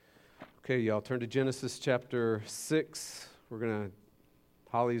Okay, y'all, turn to Genesis chapter 6.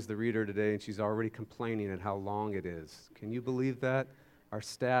 Holly's the reader today, and she's already complaining at how long it is. Can you believe that? Our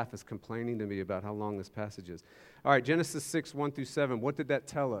staff is complaining to me about how long this passage is. All right, Genesis 6, 1 through 7. What did that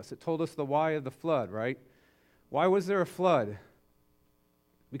tell us? It told us the why of the flood, right? Why was there a flood?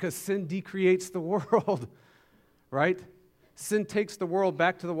 Because sin decreates the world, right? Sin takes the world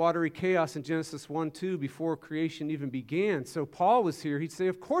back to the watery chaos in Genesis 1:2 before creation even began. So Paul was here. He'd say,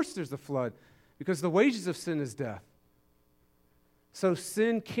 of course there's a flood, because the wages of sin is death. So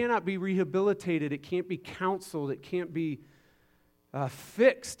sin cannot be rehabilitated. It can't be counseled. It can't be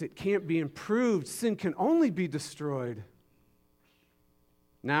fixed. It can't be improved. Sin can only be destroyed.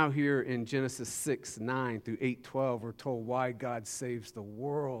 Now here in Genesis 6, 9 through 8:12, we're told why God saves the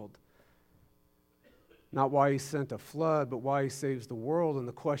world. Not why he sent a flood, but why he saves the world. And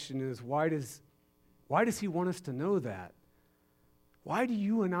the question is, why does he want us to know that? Why do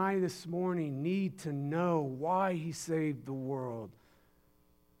you and I this morning need to know why he saved the world?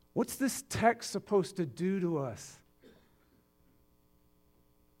 What's this text supposed to do to us?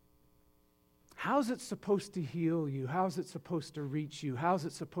 How's it supposed to heal you? How's it supposed to reach you? How's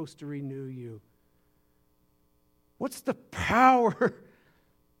it supposed to renew you? What's the power?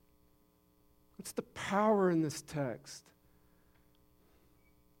 What's the power in this text?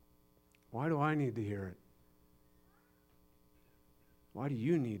 Why do I need to hear it? Why do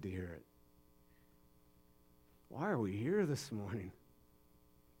you need to hear it? Why are we here this morning?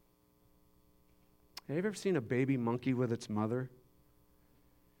 Have you ever seen a baby monkey with its mother?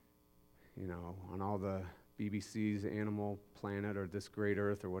 You know, on all the BBC's Animal Planet or This Great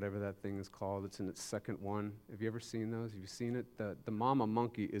Earth or whatever that thing is called. It's in its second one. Have you ever seen those? Have you seen it? The mama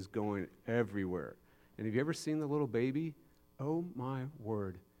monkey is going everywhere. And have you ever seen the little baby? Oh my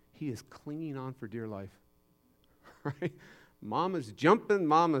word. He is clinging on for dear life. Right? Mama's jumping,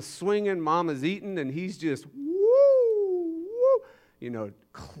 mama's swinging, mama's eating, and he's just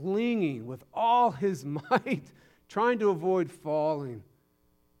clinging with all his might, trying to avoid falling.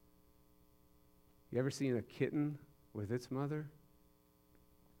 You ever seen a kitten with its mother?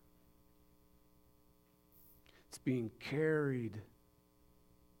 It's being carried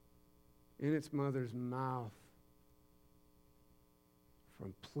in its mother's mouth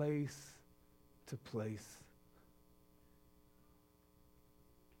from place to place.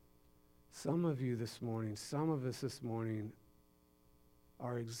 Some of you this morning, some of us this morning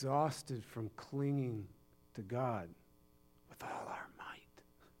are exhausted from clinging to God with all our might.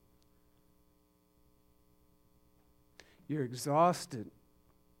 You're exhausted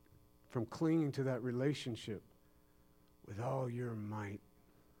from clinging to that relationship with all your might.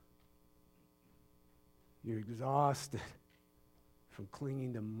 You're exhausted from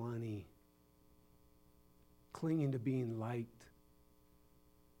clinging to money, clinging to being liked,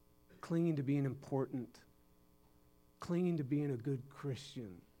 clinging to being important, clinging to being a good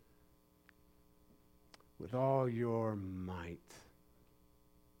Christian with all your might.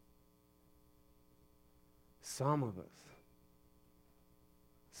 Some of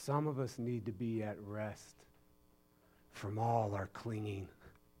us need to be at rest from all our clinging.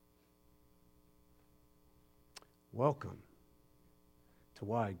 Welcome to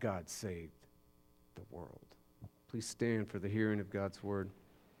why God saved the world. Please stand for the hearing of God's word.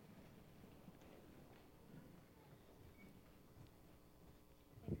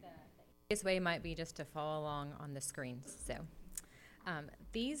 The easiest way might be just to follow along on the screens. So,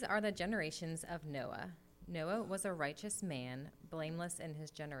 these are the generations of Noah. Noah was a righteous man, blameless in his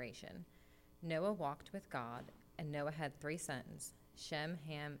generation. Noah walked with God, and Noah had 3 sons, Shem,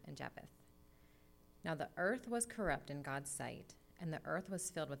 Ham, and Japheth. Now the earth was corrupt in God's sight, and the earth was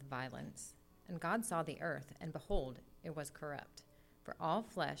filled with violence. And God saw the earth, and behold, it was corrupt, for all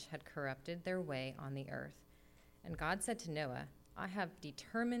flesh had corrupted their way on the earth. And God said to Noah, I have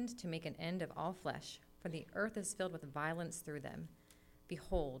determined to make an end of all flesh, for the earth is filled with violence through them.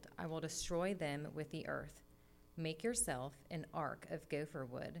 Behold, I will destroy them with the earth. Make yourself an ark of gopher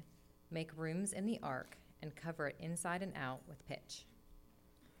wood. Make rooms in the ark, and cover it inside and out with pitch.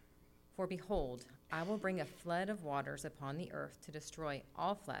 For behold, I will bring a flood of waters upon the earth to destroy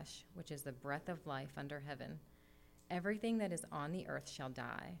all flesh, which is the breath of life under heaven. Everything that is on the earth shall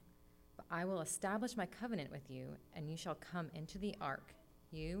die. But I will establish my covenant with you, and you shall come into the ark,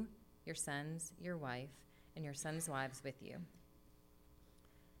 you, your sons, your wife, and your sons' wives with you.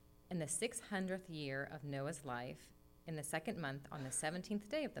 In the 600th year of Noah's life, in the 2nd month, on the 17th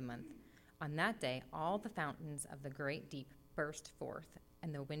day of the month, on that day all the fountains of the great deep burst forth,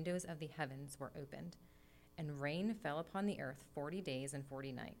 and the windows of the heavens were opened, and rain fell upon the earth 40 days and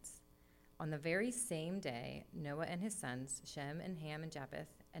 40 nights. On the very same day, Noah and his sons, Shem and Ham and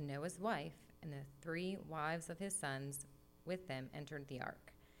Japheth, and Noah's wife and the 3 wives of his sons with them entered the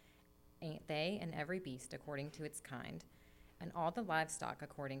ark. They and every beast according to its kind, and all the livestock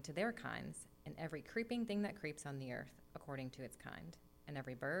according to their kinds, and every creeping thing that creeps on the earth according to its kind, and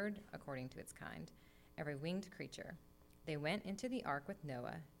every bird according to its kind, every winged creature. They went into the ark with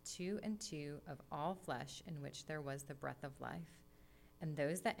Noah, 2 and 2 of all flesh in which there was the breath of life. And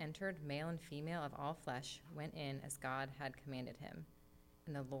those that entered, male and female of all flesh, went in as God had commanded him,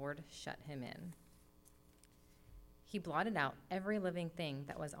 and the Lord shut him in. He blotted out every living thing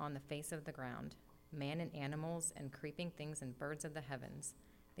that was on the face of the ground, man and animals and creeping things and birds of the heavens.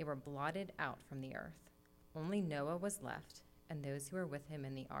 They were blotted out from the earth. Only Noah was left, and those who were with him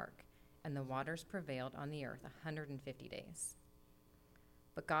in the ark, and the waters prevailed on the earth 150 days.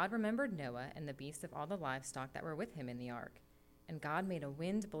 But God remembered Noah and the beasts of all the livestock that were with him in the ark. And God made a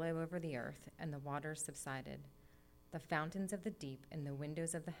wind blow over the earth, and the waters subsided. The fountains of the deep and the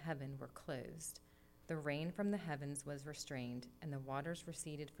windows of the heaven were closed. The rain from the heavens was restrained, and the waters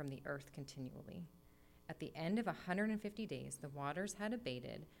receded from the earth continually. At the end of 150 days, the waters had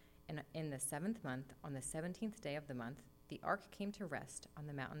abated, and in the 7th month, on the 17th day of the month, the ark came to rest on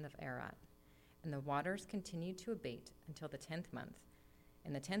the mountain of Ararat. And the waters continued to abate until the 10th month.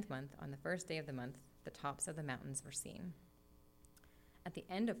 In the 10th month, on the 1st day of the month, the tops of the mountains were seen. At the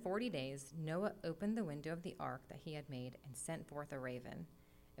end of 40 days, Noah opened the window of the ark that he had made and sent forth a raven.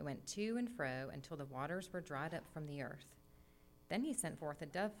 It went to and fro until the waters were dried up from the earth. Then he sent forth a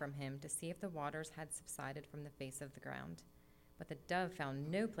dove from him to see if the waters had subsided from the face of the ground. But the dove found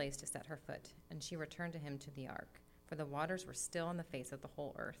no place to set her foot, and she returned to him to the ark, for the waters were still on the face of the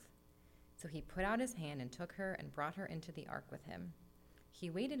whole earth. So he put out his hand and took her and brought her into the ark with him. He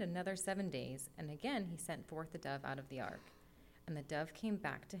waited another 7 days, and again he sent forth the dove out of the ark. And the dove came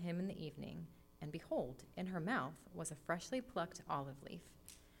back to him in the evening, and behold, in her mouth was a freshly plucked olive leaf.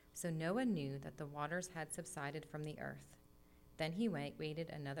 So Noah knew that the waters had subsided from the earth. Then he waited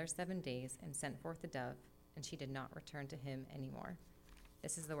another 7 days and sent forth the dove, and she did not return to him anymore.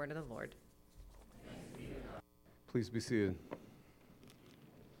 This is the word of the Lord. Please be seated.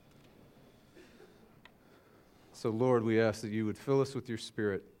 So, Lord, we ask that you would fill us with your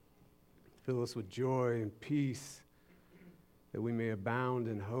Spirit, fill us with joy and peace, that we may abound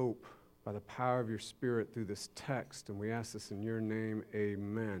in hope by the power of your Spirit through this text. And we ask this in your name,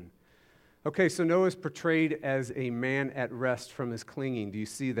 amen. Okay, so Noah is portrayed as a man at rest from his clinging. Do you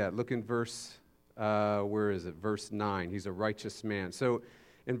see that? Look in verse 9. He's a righteous man. So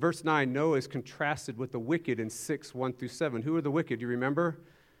in verse 9, Noah is contrasted with the wicked in 6:1-7. Who are the wicked? Do you remember?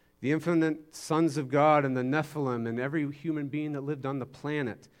 The infinite sons of God and the Nephilim and every human being that lived on the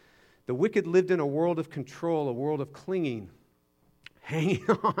planet. The wicked lived in a world of control, a world of clinging, hanging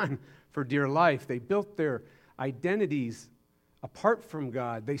on for dear life. They built their identities apart from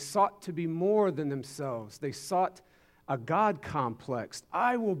God. They sought to be more than themselves. They sought a God complex.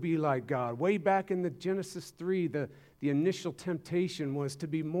 I will be like God. Way back in the Genesis 3, the initial temptation was to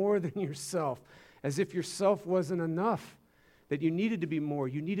be more than yourself, as if yourself wasn't enough, that you needed to be more.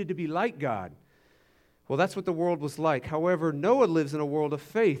 You needed to be like God. Well, that's what the world was like. However, Noah lives in a world of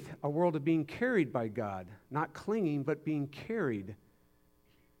faith, a world of being carried by God, not clinging, but being carried.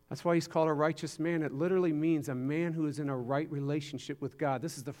 That's why he's called a righteous man. It literally means a man who is in a right relationship with God.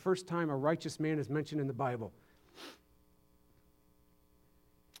 This is the first time a righteous man is mentioned in the Bible.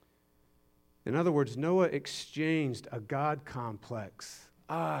 In other words, Noah exchanged a God complex.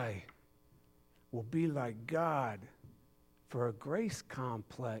 I will be like God, for a grace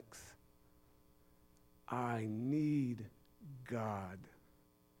complex. I need God.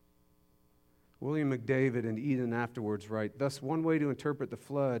 William McDavid and Eden afterwards write, thus one way to interpret the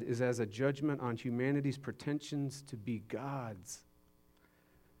flood is as a judgment on humanity's pretensions to be gods.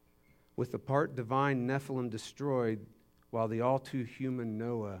 With the part divine Nephilim destroyed, while the all too human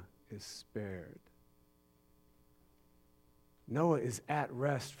Noah is spared. Noah is at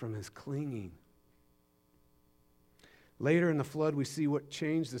rest from his clinging. Later in the flood, we see what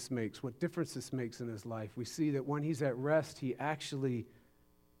change this makes, what difference this makes in his life. We see that when he's at rest, he actually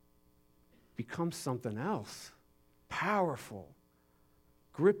becomes something else, powerful,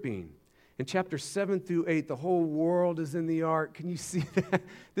 gripping. In chapters 7-8, the whole world is in the ark. Can you see that?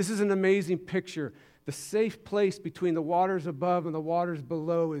 This is an amazing picture. The safe place between the waters above and the waters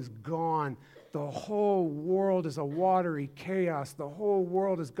below is gone. The whole world is a watery chaos. The whole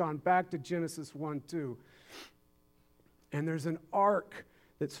world has gone back to Genesis 1-2. And there's an ark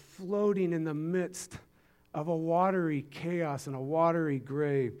that's floating in the midst of a watery chaos and a watery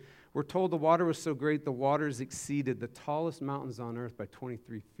grave. We're told the water was so great, the waters exceeded the tallest mountains on earth by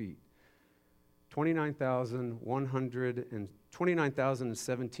 23 feet.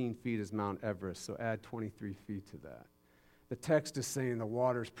 29,017 feet is Mount Everest, so add 23 feet to that. The text is saying the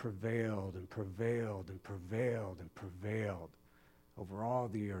waters prevailed and prevailed and prevailed and prevailed over all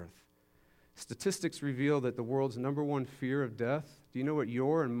the earth. Statistics reveal that the world's number one fear of death, do you know what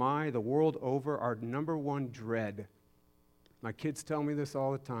your and my, the world over, our number one dread? My kids tell me this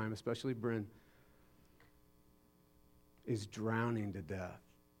all the time, especially Bryn, is drowning to death.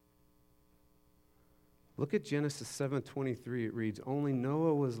 Look at Genesis 7:23. It reads, "Only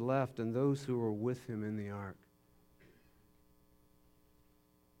Noah was left and those who were with him in the ark."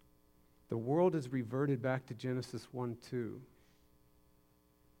 The world has reverted back to Genesis 1:2,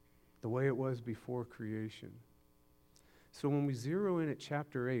 the way it was before creation. So when we zero in at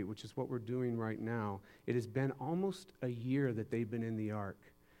chapter 8, which is what we're doing right now, it has been almost a year that they've been in the ark.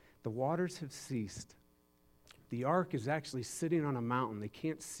 The waters have ceased. The ark is actually sitting on a mountain. They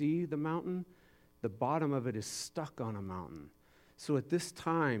can't see the mountain. The bottom of it is stuck on a mountain. So at this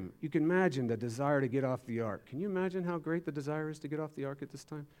time, you can imagine the desire to get off the ark. Can you imagine how great the desire is to get off the ark at this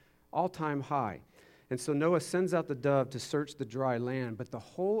time? All-time high. And so Noah sends out the dove to search the dry land, but the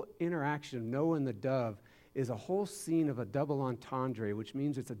whole interaction of Noah and the dove is a whole scene of a double entendre, which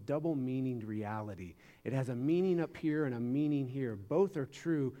means it's a double-meaninged reality. It has a meaning up here and a meaning here. Both are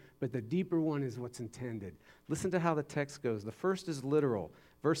true, but the deeper one is what's intended. Listen to how the text goes. The first is literal.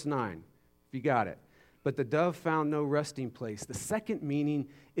 Verse 9, if you got it. But the dove found no resting place. The second meaning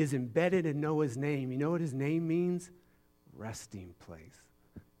is embedded in Noah's name. You know what his name means? Resting place.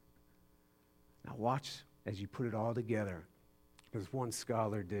 Now watch as you put it all together, as one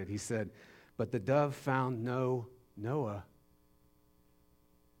scholar did. He said, but the dove found no Noah,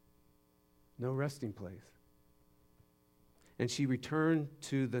 no resting place. And she returned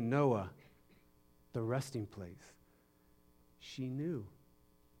to the Noah, the resting place. She knew.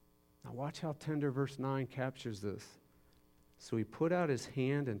 Now watch how tender verse 9 captures this. So he put out his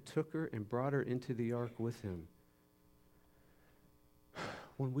hand and took her and brought her into the ark with him.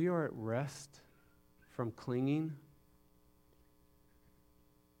 When we are at rest from clinging,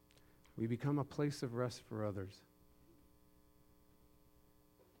 we become a place of rest for others.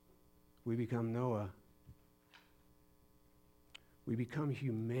 We become Noah. We become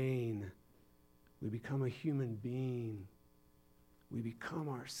humane. We become a human being. We become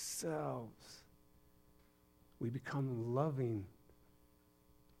ourselves. We become loving.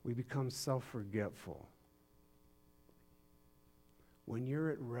 We become self-forgetful. When you're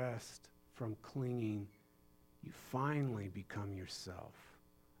at rest from clinging, you finally become yourself,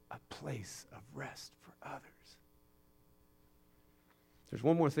 a place of rest for others. There's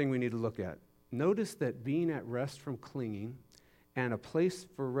one more thing we need to look at. Notice that being at rest from clinging and a place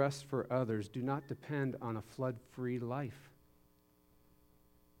for rest for others do not depend on a flood-free life.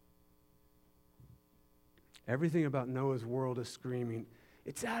 Everything about Noah's world is screaming,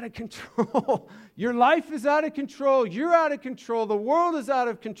 it's out of control. Your life is out of control. You're out of control. The world is out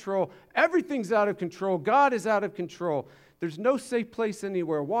of control. Everything's out of control. God is out of control. There's no safe place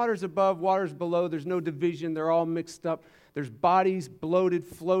anywhere. Water's above, water's below. There's no division. They're all mixed up. There's bodies bloated,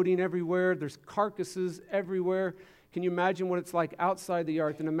 floating everywhere. There's carcasses everywhere. Can you imagine what it's like outside the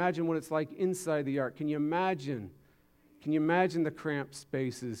ark? And imagine what it's like inside the ark. Can you imagine? Can you imagine the cramped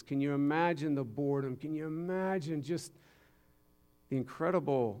spaces? Can you imagine the boredom? Can you imagine just the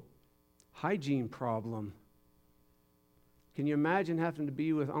incredible hygiene problem? Can you imagine having to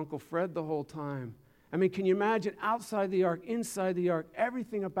be with Uncle Fred the whole time? I mean, can you imagine outside the ark, inside the ark?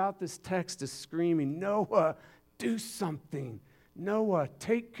 Everything about this text is screaming, Noah, do something. Noah,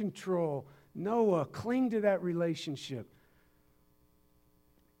 take control. Noah, cling to that relationship.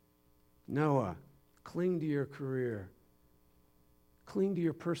 Noah, cling to your career. Cling to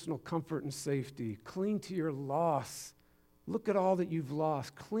your personal comfort and safety. Cling to your loss. Look at all that you've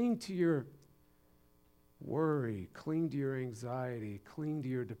lost. Cling to your worry. Cling to your anxiety. Cling to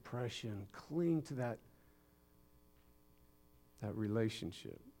your depression. Cling to that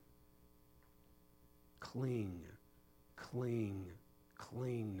relationship. Cling, cling,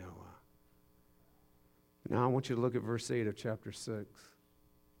 cling, Noah. Now I want you to look at verse 8 of chapter 6.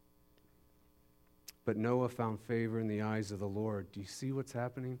 But Noah found favor in the eyes of the Lord. Do you see what's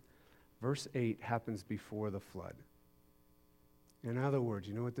happening? Verse 8 happens before the flood. In other words,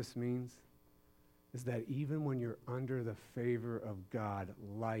 you know what this means? Is that even when you're under the favor of God,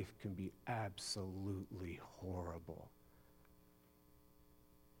 life can be absolutely horrible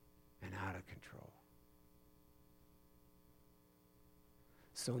and out of control.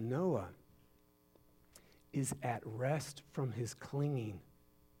 So Noah is at rest from his clinging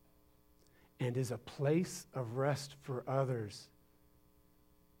and is a place of rest for others.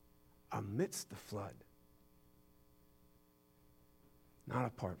 amidst the flood, not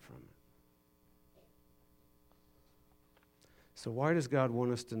apart from it. So why does God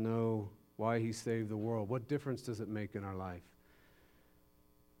want us to know why he saved the world? What difference does it make in our life?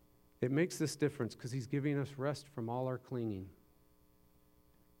 It makes this difference because he's giving us rest from all our clinging.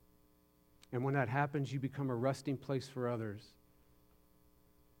 And when that happens, you become a resting place for others.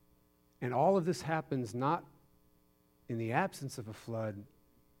 And all of this happens not in the absence of a flood,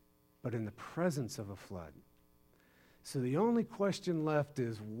 but in the presence of a flood. So the only question left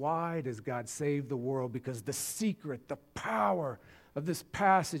is, why does God save the world? Because the secret, the power of this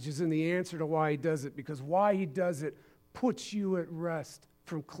passage is in the answer to why he does it. Because why he does it puts you at rest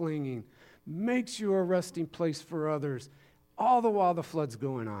from clinging, makes you a resting place for others, all the while the flood's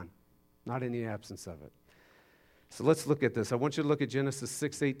going on, not in the absence of it. So let's look at this. I want you to look at Genesis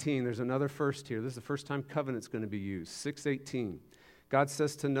 6:18. There's another first here. This is the first time covenant's going to be used. 6:18. God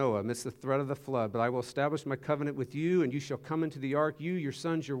says to Noah, amidst the threat of the flood, "But I will establish my covenant with you, and you shall come into the ark, you, your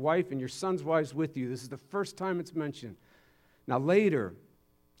sons, your wife, and your sons' wives with you." This is the first time it's mentioned. Now later,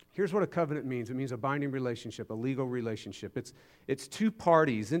 here's what a covenant means. It means a binding relationship, a legal relationship. It's two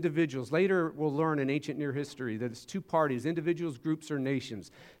parties, individuals. Later we'll learn in ancient Near history that it's two parties, individuals, groups, or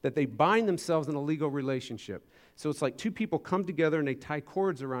nations, that they bind themselves in a legal relationship. So it's like two people come together and they tie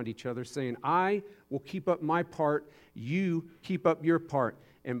cords around each other saying, I will keep up my part, you keep up your part.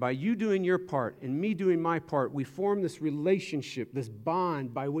 And by you doing your part and me doing my part, we form this relationship, this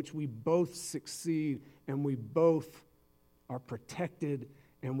bond by which we both succeed and we both are protected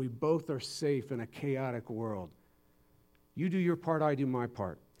and we both are safe in a chaotic world. You do your part, I do my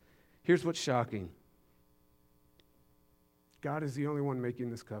part. Here's what's shocking. God is the only one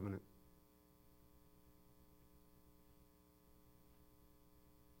making this covenant.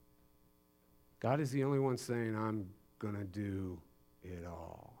 God is the only one saying, I'm going to do it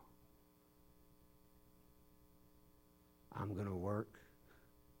all. I'm going to work.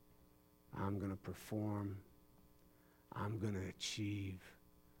 I'm going to perform. I'm going to achieve.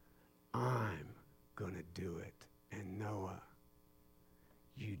 I'm going to do it. And Noah,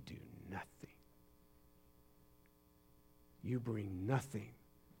 you do nothing. You bring nothing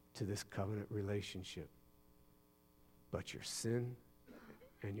to this covenant relationship but your sin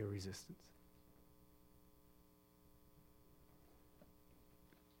and your resistance.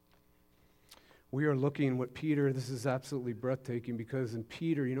 We are looking what Peter, this is absolutely breathtaking because in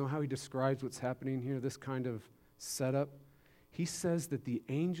Peter, you know how he describes what's happening here, this kind of setup? He says that the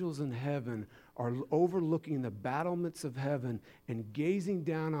angels in heaven are overlooking the battlements of heaven and gazing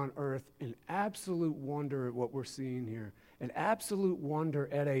down on earth in absolute wonder at what we're seeing here, an absolute wonder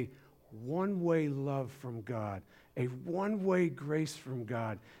at a one-way love from God, a one-way grace from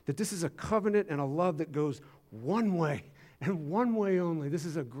God, that this is a covenant and a love that goes one way. And one way only. This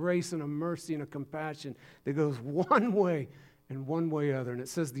is a grace and a mercy and a compassion that goes one way and one way other. And it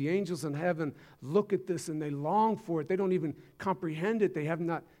says the angels in heaven look at this and they long for it. They don't even comprehend it. They have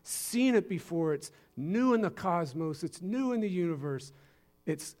not seen it before. It's new in the cosmos. It's new in the universe.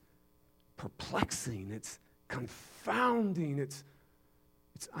 It's perplexing. It's confounding. It's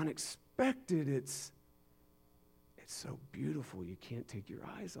unexpected. It's so beautiful you can't take your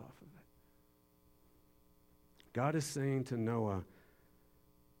eyes off of it. God is saying to Noah,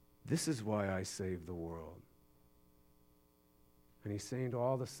 this is why I saved the world. And he's saying to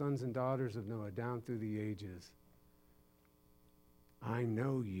all the sons and daughters of Noah down through the ages, I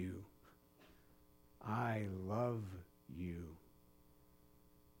know you. I love you.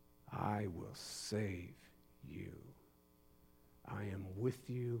 I will save you. I am with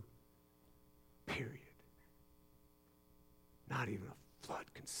you, period. Not even a flood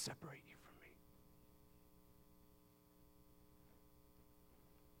can separate you from me.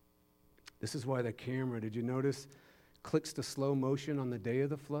 This is why the camera, did you notice, clicks to slow motion on the day of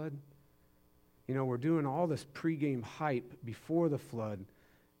the flood? You know, we're doing all this pregame hype before the flood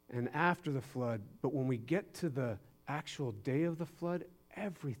and after the flood, but when we get to the actual day of the flood,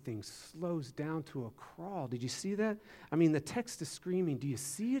 everything slows down to a crawl. Did you see that? I mean, the text is screaming. Do you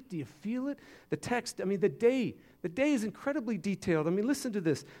see it? Do you feel it? The text, I mean, the day is incredibly detailed. I mean, listen to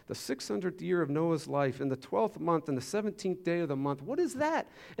this. The 600th year of Noah's life, in the 12th month, and the 17th day of the month. What is that?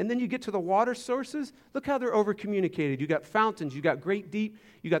 And then you get to the water sources. Look how they're over-communicated. You got fountains. You got great deep.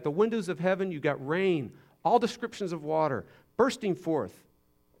 You got the windows of heaven. You got rain. All descriptions of water. Bursting forth.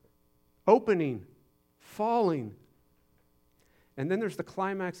 Opening. Falling. And then there's the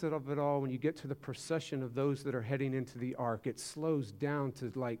climax of it all when you get to the procession of those that are heading into the ark. It slows down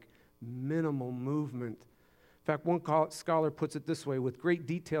to like minimal movement In fact, one scholar puts it this way: with great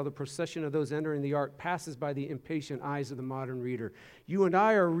detail, the procession of those entering the ark passes by the impatient eyes of the modern reader. You and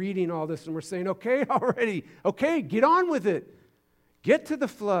I are reading all this and we're saying, okay, already, okay, get on with it. Get to the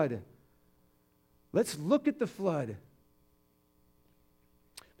flood. Let's look at the flood.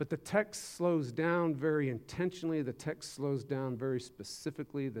 But the text slows down very intentionally. The text slows down very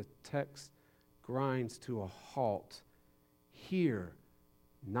specifically. The text grinds to a halt here,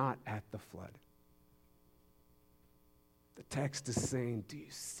 not at the flood. The text is saying, do you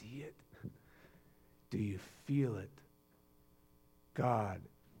see it? Do you feel it? God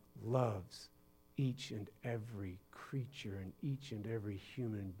loves each and every creature and each and every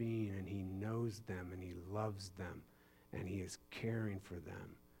human being, and he knows them and he loves them and he is caring for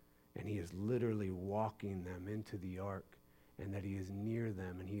them and he is literally walking them into the ark, and that he is near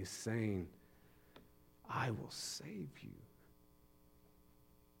them and he is saying, I will save you.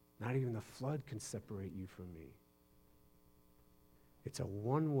 Not even the flood can separate you from me. It's a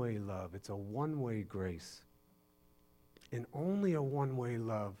one-way love. It's a one-way grace. And only a one-way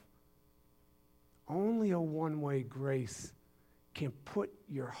love, only a one-way grace can put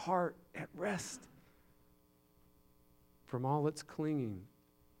your heart at rest from all its clinging.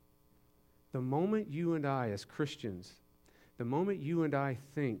 The moment you and I, as Christians, the moment you and I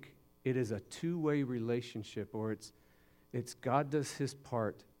think it is a two-way relationship, or it's God does his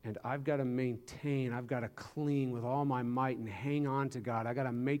part, and I've got to maintain, I've got to cling with all my might and hang on to God. I've got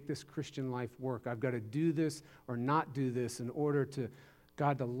to make this Christian life work. I've got to do this or not do this in order to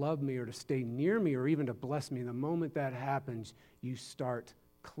God to love me or to stay near me or even to bless me. The moment that happens, you start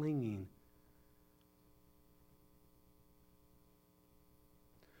clinging.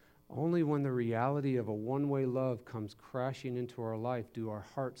 Only when the reality of a one-way love comes crashing into our life do our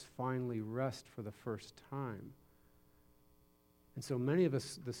hearts finally rest for the first time. And so many of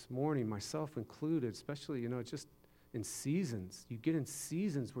us this morning, myself included, especially, just in seasons, you get in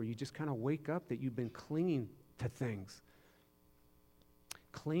seasons where you just kind of wake up that you've been clinging to things,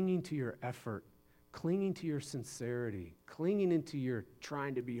 clinging to your effort, clinging to your sincerity, clinging into your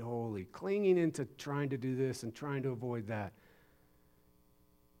trying to be holy, clinging into trying to do this and trying to avoid that.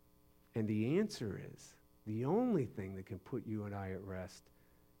 And the answer is, the only thing that can put you and I at rest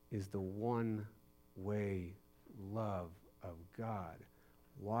is the one-way love of God.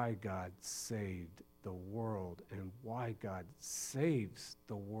 Why God saved the world and why God saves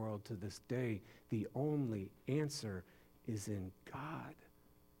the world to this day. The only answer is in God,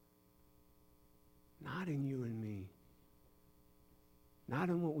 not in you and me, not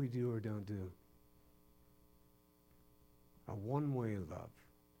in what we do or don't do. A one-way love.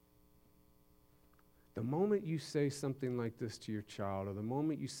 The moment you say something like this to your child, or the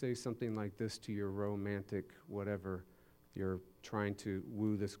moment you say something like this to your romantic whatever, you're trying to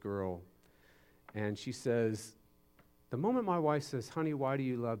woo this girl, and she says, the moment my wife says, honey, why do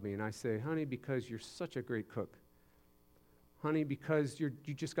you love me? And I say, honey, because you're such a great cook. Honey, because you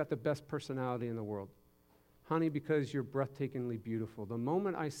just got the best personality in the world. Honey, because you're breathtakingly beautiful. The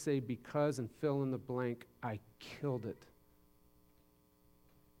moment I say because and fill in the blank, I killed it.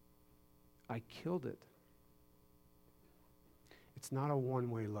 I killed it. It's not a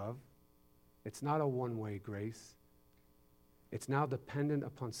one-way love. It's not a one-way grace. It's now dependent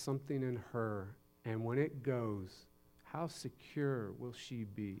upon something in her, and when it goes, how secure will she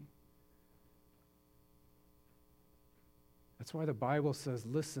be? That's why the Bible says,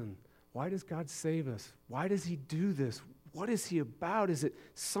 listen, why does God save us? Why does he do this? What is he about? Is it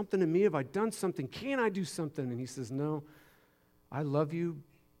something to me? Have I done something? Can I do something? And he says, no, I love you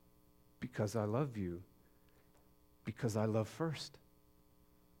because I love you, because I love first,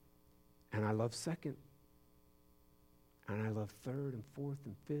 and I love second, and I love third and fourth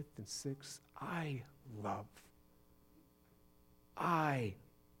and fifth and sixth. I love. I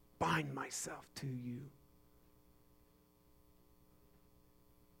bind myself to you.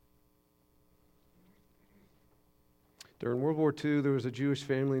 During World War II, there was a Jewish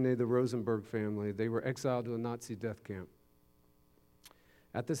family named the Rosenberg family. They were exiled to a Nazi death camp.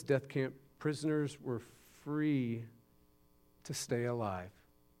 At this death camp, prisoners were free to stay alive,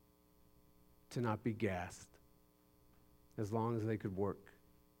 to not be gassed, as long as they could work.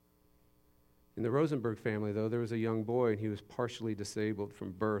 In the Rosenberg family, though, there was a young boy, and he was partially disabled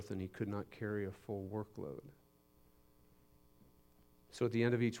from birth, and he could not carry a full workload. So at the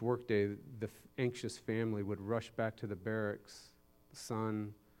end of each workday, the anxious family would rush back to the barracks, the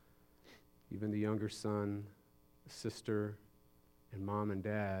son, even the younger son, the sister, and mom and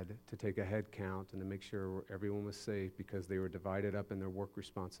dad, to take a head count and to make sure everyone was safe, because they were divided up in their work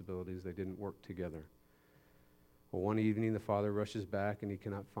responsibilities. They didn't work together. Well, one evening, the father rushes back and he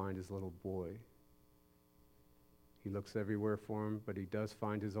cannot find his little boy. He looks everywhere for him, but he does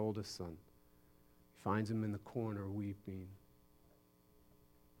find his oldest son. He finds him in the corner weeping.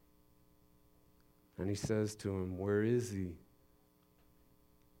 And he says to him, "Where is he?"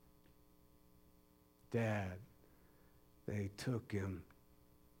 "Dad, they took him."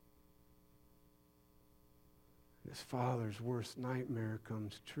 His father's worst nightmare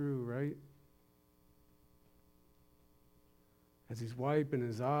comes true, right? As he's wiping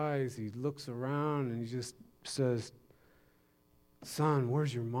his eyes, he looks around and he just says, "Son,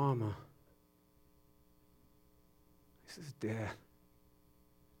 where's your mama?" He says, "Dad,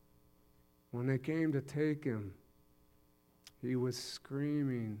 when they came to take him, he was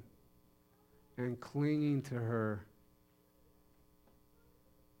screaming and clinging to her.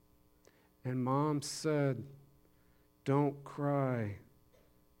 And Mom said, 'Don't cry.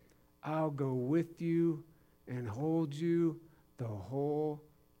 I'll go with you and hold you the whole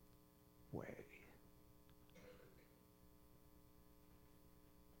way.'"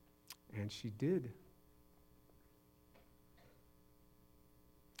 And she did.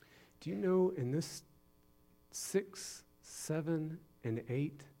 Do you know in this 6, 7, and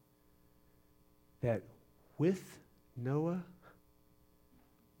 8 that with Noah,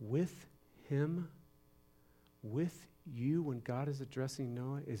 with him, with you, when God is addressing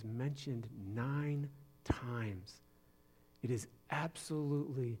Noah, is mentioned 9 times. It is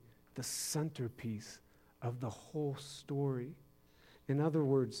absolutely the centerpiece of the whole story. In other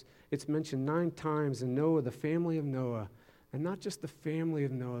words, it's mentioned 9 times in Noah, the family of Noah. And not just the family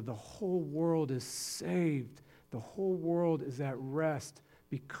of Noah, the whole world is saved. The whole world is at rest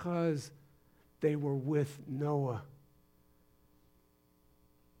because they were with Noah.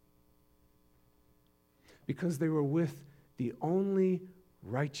 Because they were with the only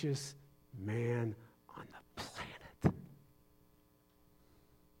righteous man on the planet.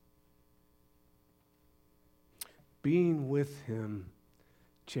 Being with him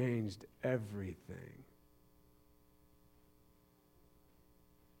changed everything.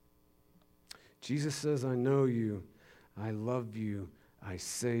 Jesus says, "I know you, I love you, I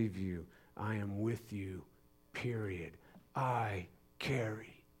save you, I am with you, period. I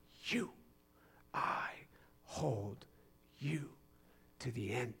carry you. I hold you to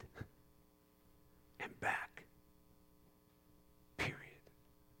the end and back, period."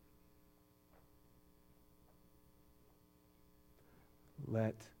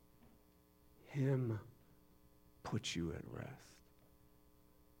 Let him put you at rest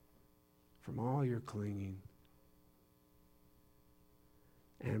from all your clinging.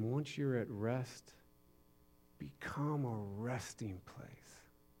 And once you're at rest, become a resting place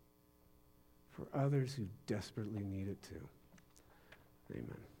for others who desperately need it too.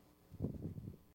 Amen.